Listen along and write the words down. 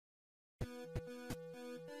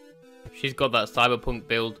She's got that cyberpunk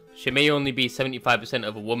build. She may only be 75%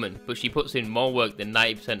 of a woman, but she puts in more work than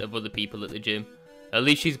 90% of other people at the gym. At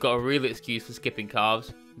least she's got a real excuse for skipping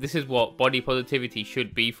carbs. This is what body positivity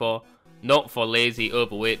should be for, not for lazy,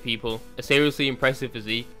 overweight people. A seriously impressive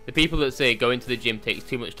physique. The people that say going to the gym takes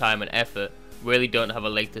too much time and effort really don't have a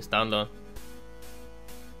leg to stand on.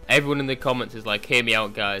 Everyone in the comments is like, hear me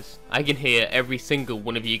out guys. I can hear every single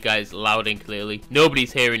one of you guys loud and clearly.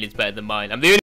 Nobody's hearing is better than mine. I'm the only